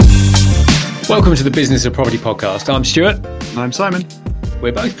Welcome to the Business of Property podcast. I'm Stuart. I'm Simon.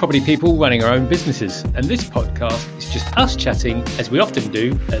 We're both property people running our own businesses, and this podcast is just us chatting, as we often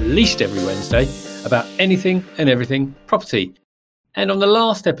do, at least every Wednesday, about anything and everything property. And on the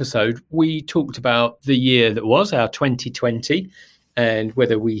last episode, we talked about the year that was, our 2020, and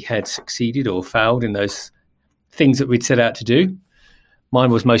whether we had succeeded or failed in those things that we'd set out to do.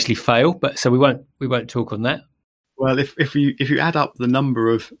 Mine was mostly fail, but so we won't talk on that. Well, if you add up the number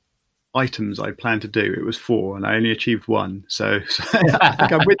of items I planned to do, it was 4, and I only achieved 1. So I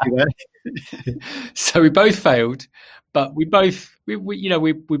think I'm with you there. So we both failed, but we both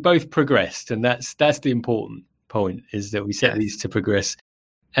progressed, and that's the important point, is that we set these to progress.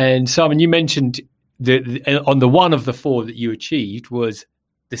 And Simon, you mentioned on the one of the 4 that you achieved was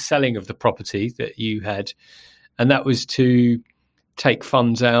the selling of the property that you had, and that was to take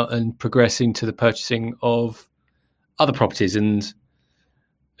funds out and progress into the purchasing of other properties. And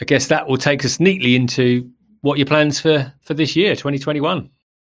I guess that will take us neatly into what your plans for this year, 2021.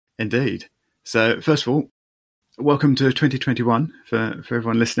 Indeed. So first of all, welcome to 2021 for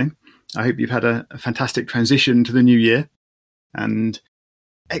everyone listening. I hope you've had a fantastic transition to the new year, and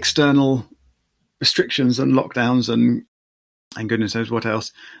external restrictions and lockdowns and goodness knows what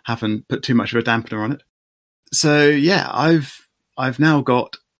else haven't put too much of a dampener on it. So yeah, I've now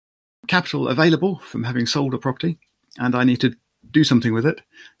got capital available from having sold a property, and I need to do something with it.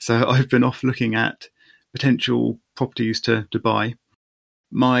 So I've been off looking at potential properties to buy.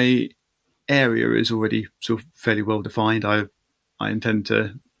 My area is already sort of fairly well defined. I intend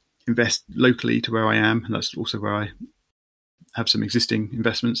to invest locally to where I am, and that's also where I have some existing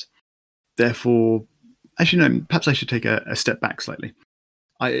investments. Therefore, actually, no, perhaps I should take a step back slightly.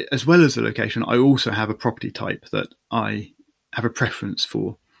 As well as the location, I also have a property type that I have a preference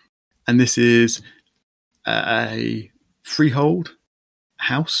for, and this is a freehold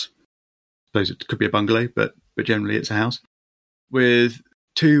house. I suppose it could be a bungalow, but generally it's a house with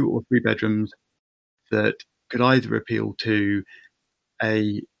 2 or 3 bedrooms that could either appeal to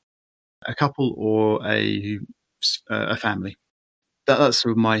a couple or a family. That's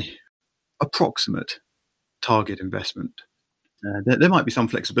sort of my approximate target investment. There might be some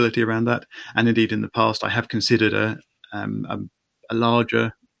flexibility around that, and indeed in the past I have considered a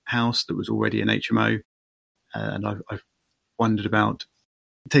larger house that was already an HMO, and I've wondered about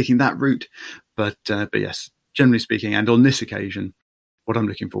taking that route, but yes, generally speaking, and on this occasion, what I'm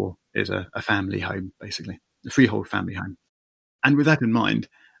looking for is a family home, basically a freehold family home. And with that in mind,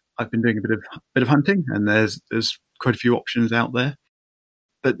 I've been doing a bit of hunting, and there's quite a few options out there.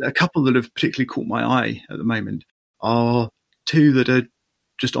 But a couple that have particularly caught my eye at the moment are 2 that are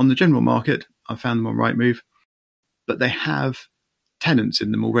just on the general market. I found them on Rightmove, but they have tenants in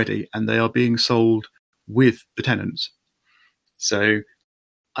them already, and they are being sold with the tenants. So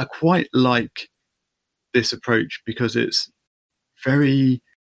I quite like this approach because it's very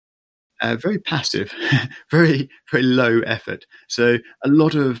passive, very, very low effort. So a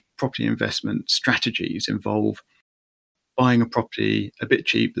lot of property investment strategies involve buying a property a bit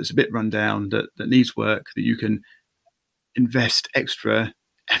cheap, that's a bit run down, that needs work, that you can invest extra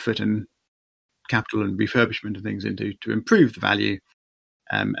effort and capital and refurbishment and things into to improve the value,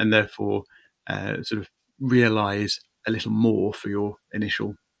 and therefore sort of realise a little more for your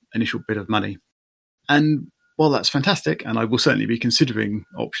initial bit of money. And while that's fantastic, and I will certainly be considering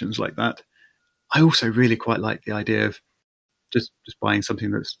options like that, I also really quite like the idea of just buying something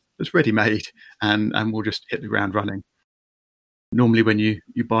that's ready-made and will just hit the ground running. Normally when you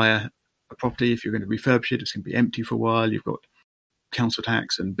buy a property, if you're going to refurbish it, it's going to be empty for a while. You've got council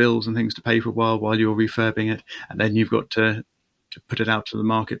tax and bills and things to pay for a while you're refurbing it, and then you've got to put it out to the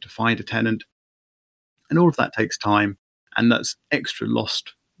market to find a tenant. And all of that takes time, and that's extra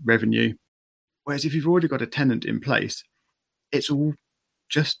lost revenue. Whereas if you've already got a tenant in place, it's all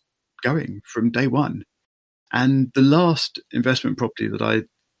just going from day one. And the last investment property that I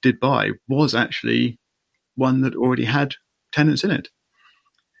did buy was actually one that already had tenants in it.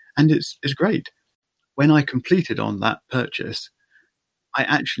 And it's great. When I completed on that purchase, I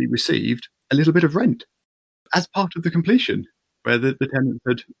actually received a little bit of rent as part of the completion, where the tenants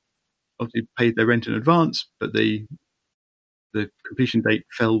had obviously paid their rent in advance, but the completion date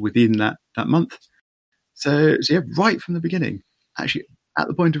fell within that month. So yeah, right from the beginning, actually at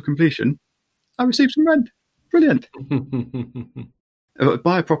the point of completion, I received some rent. Brilliant.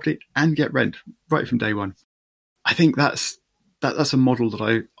 Buy a property and get rent right from day one. I think that's a model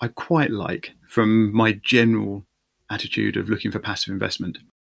that I quite like from my general attitude of looking for passive investment.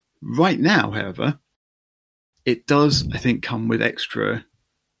 Right now, however, it does, I think, come with extra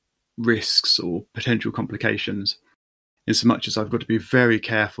risks or potential complications, in so much as I've got to be very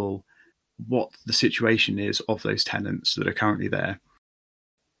careful what the situation is of those tenants that are currently there,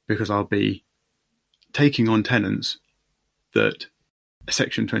 because I'll be taking on tenants that a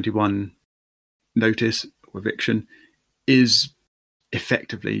Section 21 notice or eviction is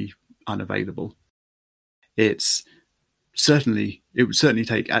effectively unavailable. It would certainly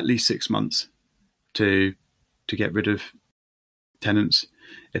take at least 6 months to get rid of tenants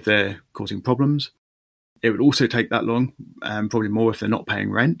if they're causing problems. It would also take that long, probably more if they're not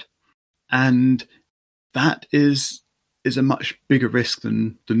paying rent. And that is a much bigger risk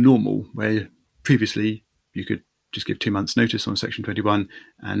than normal, where previously you could just give 2 months notice on Section 21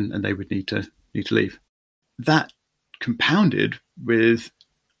 and they would need to leave. That compounded with,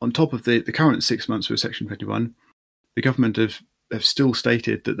 on top of the current 6 months with Section 21, the government have still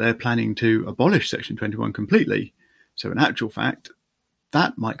stated that they're planning to abolish Section 21 completely. So in actual fact,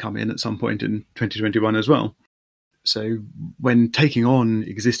 that might come in at some point in 2021 as well. So when taking on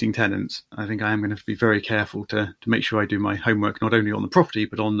existing tenants, I think I am going to be very careful to make sure I do my homework, not only on the property,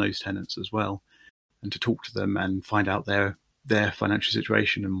 but on those tenants as well, and to talk to them and find out their financial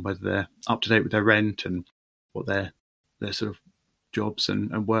situation and whether they're up to date with their rent and what their sort of jobs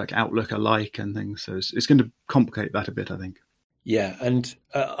and work outlook are like and things. So it's going to complicate that a bit, I think. Yeah, and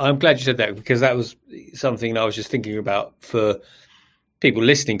I'm glad you said that, because that was something I was just thinking about for people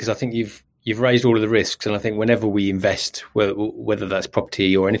listening, because I think you've raised all of the risks, and I think whenever we invest, whether that's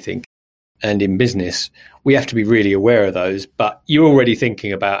property or anything, and in business, we have to be really aware of those. But you're already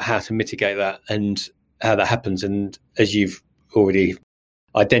thinking about how to mitigate that and how that happens, and as you've already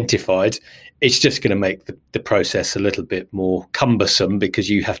identified, it's just going to make the process a little bit more cumbersome,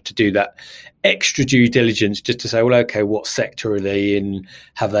 because you have to do that extra due diligence just to say, well, okay, what sector are they in?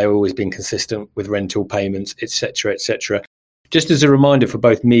 Have they always been consistent with rental payments, etc., etc. Just as a reminder for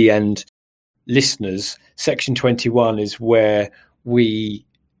both me and listeners, Section 21 is where we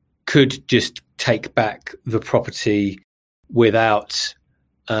could just take back the property without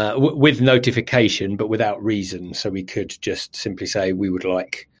with notification, but without reason. So we could just simply say we would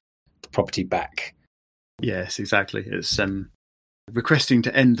like the property back. Yes, exactly. It's requesting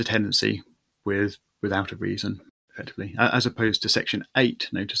to end the tenancy without a reason, effectively, as opposed to Section 8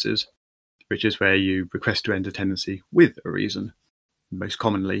 notices, which is where you request to end a tenancy with a reason, most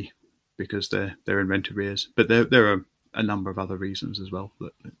commonly because they're in rent arrears. But there are a number of other reasons as well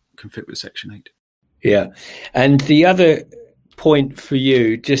that can fit with Section 8. Yeah. And the other point for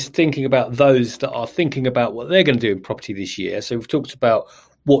you, just thinking about those that are thinking about what they're going to do in property this year. So we've talked about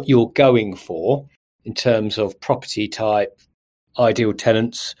what you're going for in terms of property type, ideal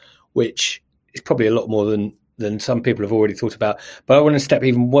tenants, which is probably a lot more than some people have already thought about. But I want to step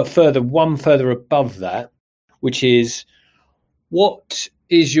even one further above that, which is, what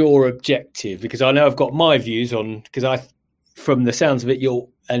is your objective? Because I know I've got my views on, from the sounds of it,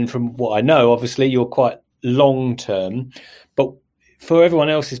 and from what I know, obviously you're quite long term, but for everyone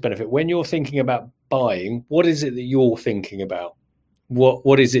else's benefit, when you're thinking about buying, what is it that you're thinking about?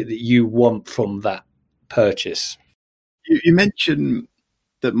 What is it that you want from that purchase? You mentioned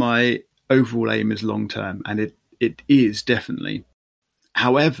that my overall aim is long term, and it is definitely.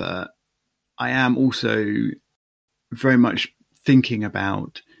 However, I am also very much thinking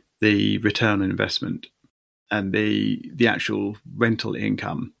about the return on investment and the actual rental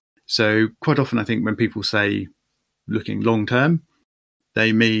income. So quite often I think when people say looking long term,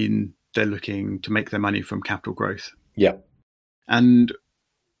 they mean they're looking to make their money from capital growth. Yeah. And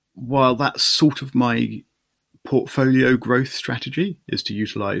while that's sort of my portfolio growth strategy, is to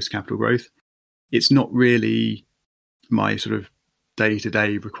utilize capital growth, it's not really my sort of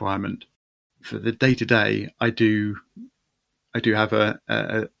day-to-day requirement. For the day-to-day, I do have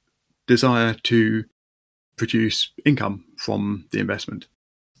a desire to produce income from the investment.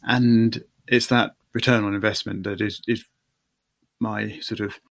 And it's that return on investment that is my sort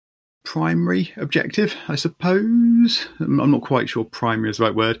of primary objective, I suppose. I'm not quite sure primary is the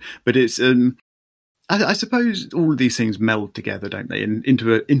right word, but it's I suppose all of these things meld together, don't they,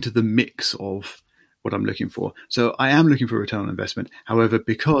 into the mix of what I'm looking for. So I am looking for a return on investment. However,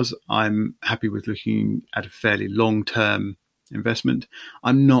 because I'm happy with looking at a fairly long-term investment,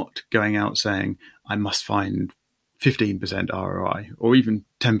 I'm not going out saying I must find 15% ROI or even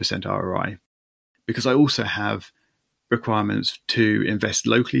 10% ROI, because I also have requirements to invest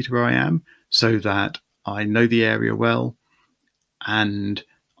locally to where I am, so that I know the area well and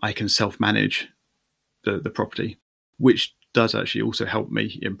I can self-manage the property, which does actually also help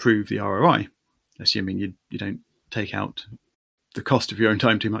me improve the ROI, assuming you don't take out the cost of your own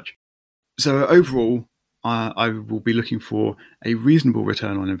time too much. So overall, I will be looking for a reasonable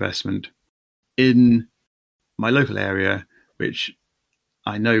return on investment in my local area, which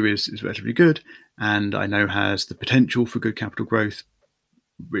I know is relatively good, and I know has the potential for good capital growth,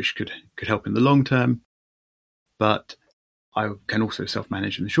 which could help in the long term. But I can also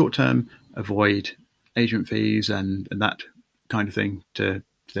self-manage in the short term, avoid agent fees and that kind of thing to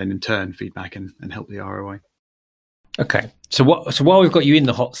then in turn feed back and help the ROI. Okay. So while we've got you in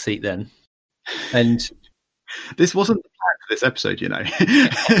the hot seat then, and this wasn't the plan for this episode,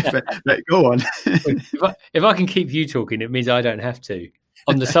 but go on. if I can keep you talking, it means I don't have to.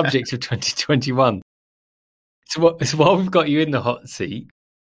 On the subject of 2021. So while we've got you in the hot seat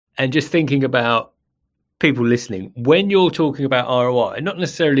and just thinking about people listening, when you're talking about ROI, not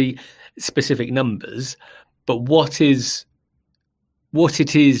necessarily specific numbers, but what is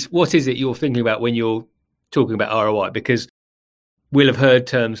it you're thinking about when you're talking about ROI? Because we'll have heard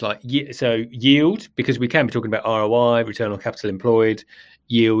terms like yield, because we can be talking about ROI, return on capital employed,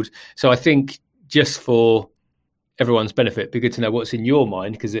 yield. So I think just for everyone's benefit, it'd be good to know what's in your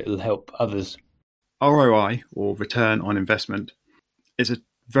mind, because it'll help others. ROI, or return on investment, is a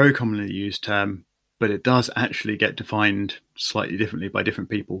very commonly used term, but it does actually get defined slightly differently by different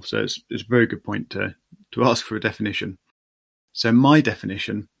people. So it's a very good point to ask for a definition. So my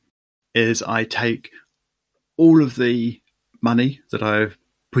definition is I take all of the money that I've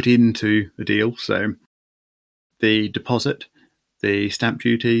put into the deal, so the deposit, the stamp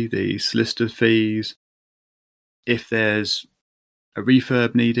duty, the solicitor fees. If there's a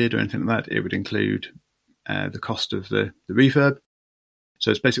refurb needed or anything like that, it would include the cost of the refurb.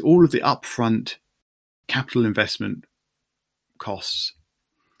 So it's basically all of the upfront capital investment costs.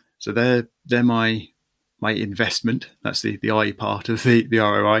 So they're my investment. That's the I part of the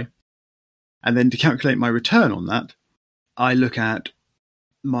ROI. And then to calculate my return on that, I look at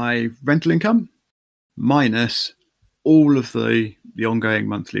my rental income minus all of the ongoing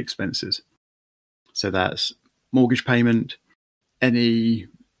monthly expenses. So that's mortgage payment, any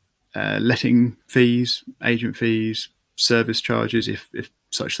letting fees, agent fees, service charges, if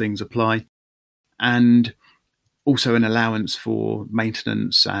such things apply, and also an allowance for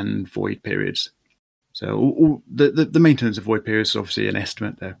maintenance and void periods. So all the maintenance and void periods is obviously an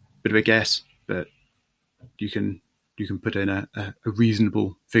estimate. They're a bit of a guess, but you can put in a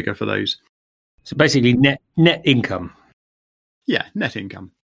reasonable figure for those. So basically net income. Yeah, net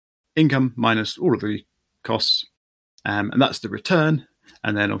income. Income minus all of the costs. And that's the return.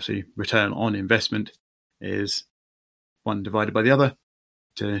 And then obviously return on investment is one divided by the other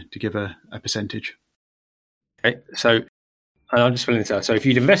to give a percentage. Okay, so and I'm just filling this out. So if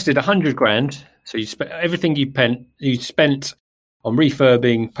you'd invested 100 grand, so you spent everything you spent on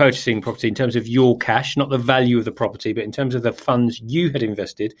refurbing, purchasing property in terms of your cash, not the value of the property, but in terms of the funds you had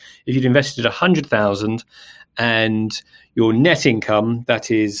invested. If you'd invested 100,000 and your net income,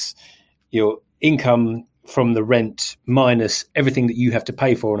 that is your income from the rent minus everything that you have to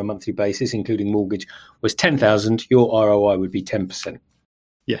pay for on a monthly basis, including mortgage, was 10,000, your ROI would be 10%.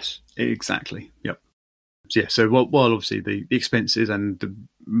 Yes, exactly. Yep. So yeah, so while obviously the expenses and the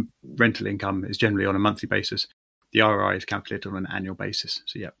rental income is generally on a monthly basis, the ROI is calculated on an annual basis.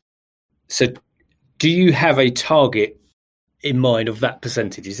 So yeah. So do you have a target in mind of that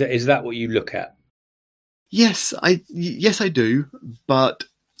percentage? Is that what you look at? Yes, I do, but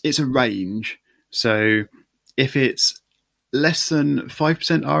it's a range. So if it's less than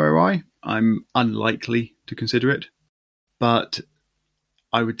 5% ROI, I'm unlikely to consider it. But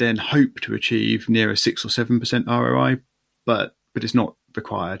I would then hope to achieve near a 6 or 7% ROI, but it's not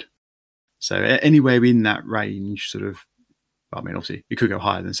required. So anywhere in that range, sort of, I mean, obviously it could go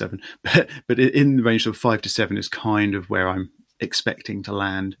higher than 7, but in the range of 5 to 7 is kind of where I'm expecting to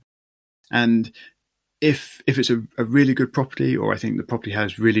land. And if it's a really good property, or I think the property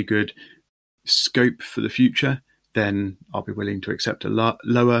has really good scope for the future, then I'll be willing to accept a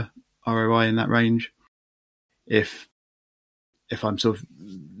lower ROI in that range. If I'm sort of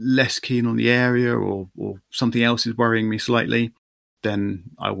less keen on the area, or something else is worrying me slightly, then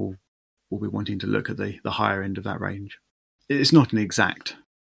I will be wanting to look at the higher end of that range. It's not an exact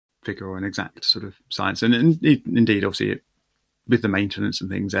figure or an exact sort of science, and indeed, obviously, with the maintenance and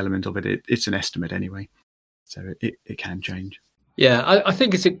things element of it, it's an estimate anyway, so it can change. Yeah, I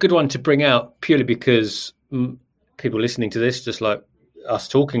think it's a good one to bring out purely because people listening to this, just like us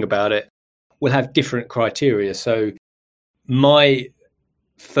talking about it, will have different criteria. So my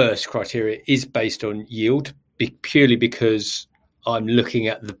first criteria is based on yield, purely because I'm looking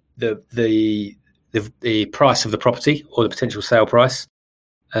at the price of the property or the potential sale price,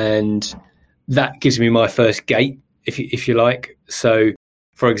 and that gives me my first gate, if you like. So,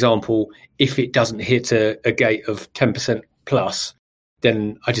 for example, if it doesn't hit a gate of 10% plus,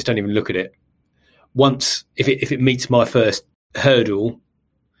 then I just don't even look at it. Once, if it meets my first hurdle,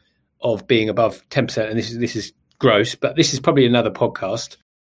 of being above 10%, and this is gross, but this is probably another podcast,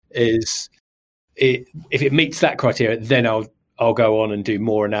 is if it meets that criteria, then I'll go on and do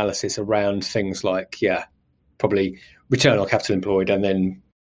more analysis around things like, probably return on capital employed and then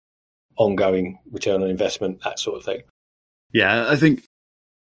ongoing return on investment, that sort of thing. Yeah, I think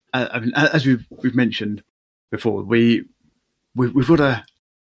as we've mentioned before, we've got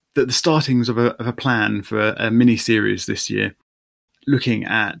the startings of a plan for a mini series this year, looking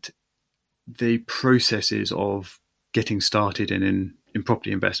at the processes of getting started in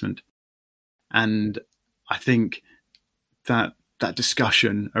property investment. And I think that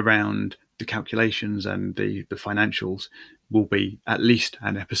discussion around the calculations and the financials will be at least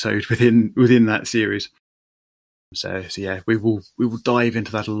an episode within that series. So yeah, we will dive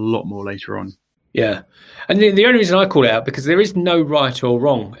into that a lot more later on. Yeah, and the only reason I call it out, because there is no right or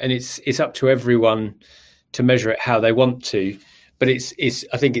wrong, and it's up to everyone to measure it how they want to. But I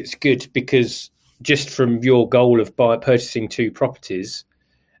think it's good because just from your goal of purchasing 2 properties,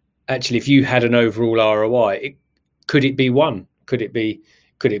 actually, if you had an overall ROI, could it be 1? Could it be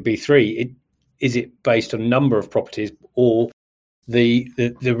 3? Is it based on number of properties or the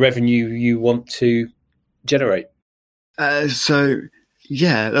revenue you want to generate? So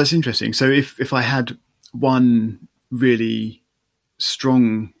yeah, that's interesting. So if I had one really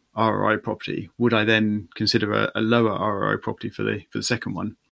strong ROI property, would I then consider a lower ROI property for the second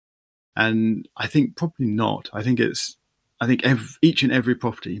one? And I think probably not. I think each and every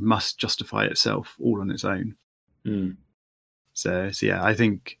property must justify itself all on its own. So yeah, I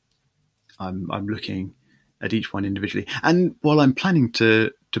think I'm looking at each one individually. And while I'm planning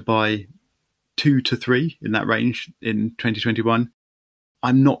to buy 2 to 3 in that range in 2021,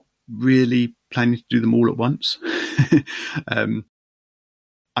 I'm not really planning to do them all at once.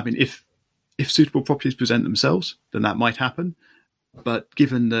 I mean, if suitable properties present themselves, then that might happen. But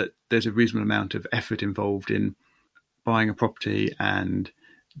given that there's a reasonable amount of effort involved in buying a property, and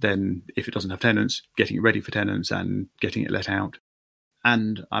then if it doesn't have tenants, getting it ready for tenants and getting it let out.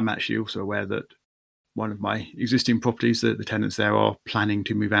 And I'm actually also aware that one of my existing properties, the tenants there are planning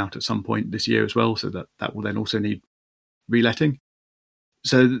to move out at some point this year as well, so that will then also need reletting.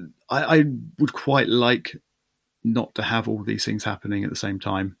 So I would quite like not to have all these things happening at the same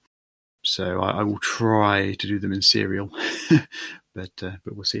time. So I will try to do them in serial, but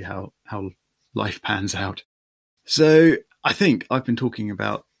we'll see how life pans out. So I think I've been talking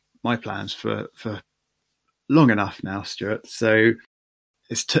about my plans for long enough now, Stuart. So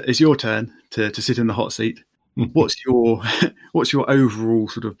it's your turn to sit in the hot seat. What's your overall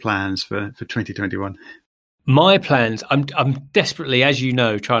sort of plans for 2021? My plans, I'm desperately, as you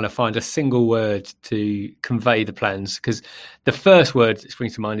know, trying to find a single word to convey the plans, because the first word that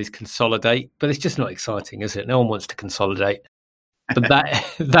springs to mind is consolidate, but it's just not exciting, is it? No one wants to consolidate. But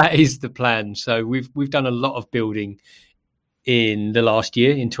that is the plan. So we've done a lot of building in the last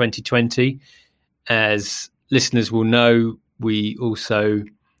year, in 2020. As listeners will know, we also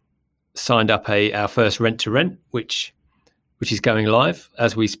signed up our first rent to rent, which is going live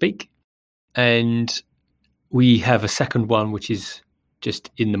as we speak, and we have a second one which is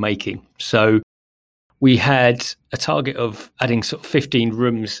just in the making. So we had a target of adding sort of 15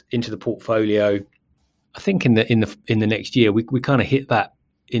 rooms into the portfolio. I think in the next year we kind of hit that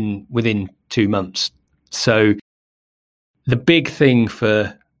within 2 months. So the big thing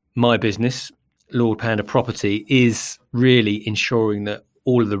for my business, Lord Panda Property, is really ensuring that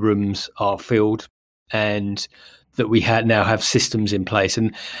all of the rooms are filled and that we now have systems in place.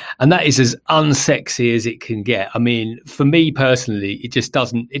 And that is as unsexy as it can get. I mean, for me personally, it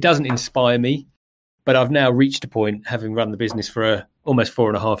doesn't inspire me, but I've now reached a point, having run the business for almost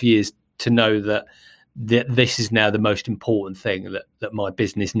 4.5 years, to know that this is now the most important thing that my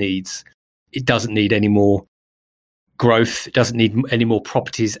business needs. It doesn't need any more growth. It doesn't need any more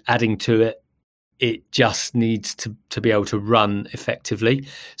properties adding to it. It just needs to be able to run effectively.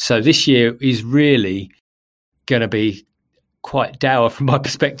 So this year is really going to be quite dour from my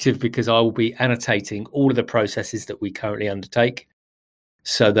perspective, because I will be annotating all of the processes that we currently undertake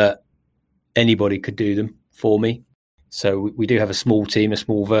so that anybody could do them for me. So we do have a small team, a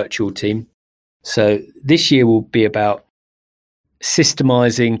small virtual team. So this year will be about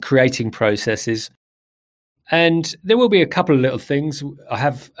systemizing, creating processes. And there will be a couple of little things. I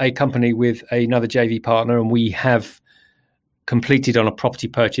have a company with another JV partner, and we have completed on a property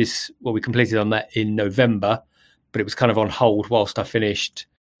purchase. Well, we completed on that in November, but it was kind of on hold whilst I finished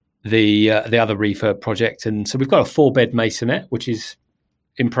the other refurb project. And so we've got a 4-bed masonette, which is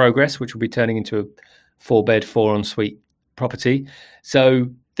in progress, which will be turning into a 4-bed, 4-ensuite property. So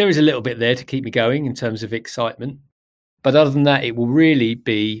there is a little bit there to keep me going in terms of excitement. But other than that, it will really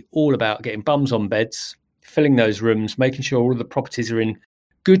be all about getting bums on beds, filling those rooms, making sure all of the properties are in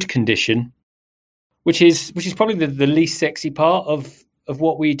good condition, which is probably the least sexy part of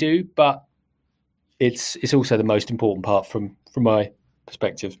what we do, but it's also the most important part from my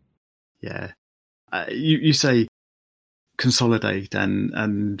perspective. Yeah, you say consolidate,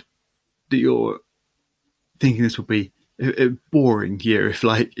 and that you're thinking this will be a boring year, if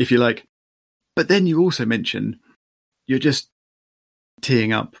you like. But then you also mention you're just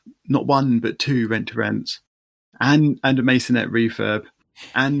teeing up not one but two rent-to-rents and a masonette refurb,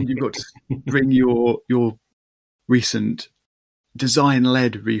 and you've got to bring your recent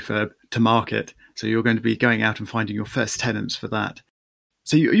design-led refurb to market. So you're going to be going out and finding your first tenants for that.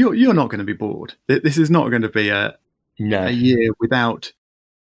 So you're not going to be bored. This is not going to be a year without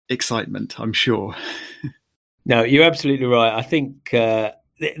excitement, I'm sure. No, you're absolutely right. I think there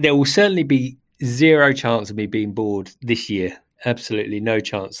will certainly be zero chance of me being bored this year. Absolutely no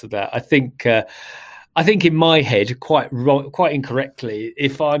chance of that. I think in my head, quite incorrectly,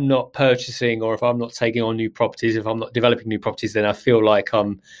 if I'm not purchasing or if I'm not taking on new properties, if I'm not developing new properties, then I feel like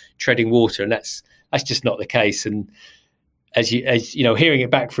I'm treading water, and that's just not the case. And as you know, hearing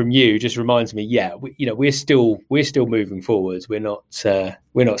it back from you just reminds me, we're still moving forwards. We're not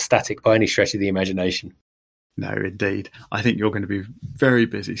static by any stretch of the imagination. No, indeed. I think you're going to be very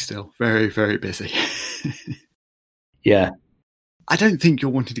busy still. Very, very busy. Yeah. I don't think you're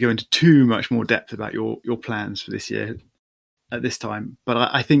wanting to go into too much more depth about your plans for this year at this time, but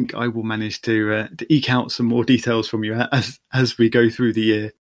I think I will manage to eke out some more details from you as we go through the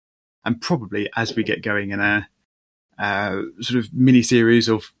year, and probably as we get going in our sort of mini-series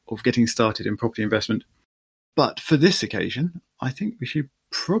of getting started in property investment. But for this occasion, I think we should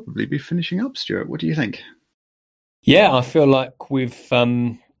probably be finishing up, Stuart. What do you think? Yeah, I feel like we're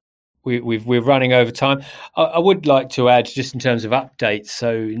running over time. I would like to add, just in terms of updates,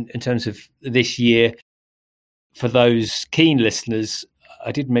 so in terms of this year, for those keen listeners,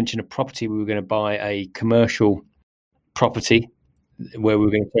 I did mention a property. We were going to buy a commercial property where we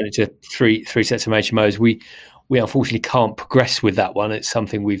were going to turn it to three sets of HMOs. We unfortunately can't progress with that one. It's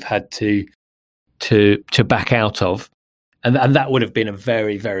something we've had to back out of. And that would have been a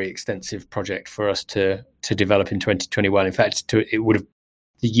very, very extensive project for us to develop in 2021. In fact, the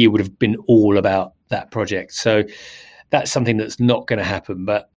year would have been all about that project. So that's something that's not going to happen.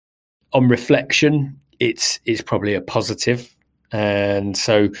 But on reflection, it's probably a positive. And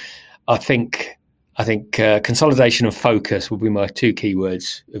so I think consolidation and focus will be my two key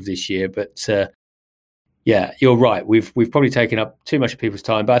words of this year. But yeah, you're right. We've probably taken up too much of people's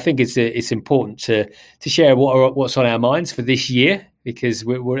time, but I think it's important to share what's on our minds for this year, because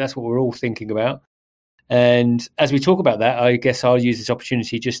that's what we're all thinking about. And as we talk about that, I guess I'll use this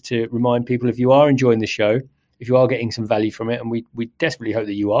opportunity just to remind people, if you are enjoying the show, if you are getting some value from it, and we desperately hope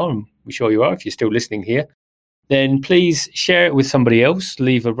that you are, and we're sure you are if you're still listening here, then please share it with somebody else,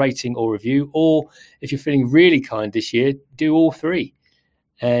 leave a rating or review, or if you're feeling really kind this year, do all three.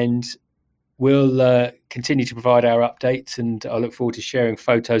 And we'll continue to provide our updates, and I look forward to sharing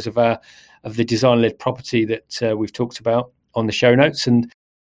photos of the design-led property that we've talked about on the show notes, and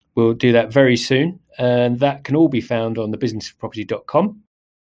we'll do that very soon. And that can all be found on thebusinessofproperty.com.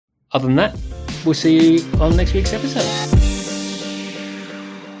 Other than that, we'll see you on next week's episode.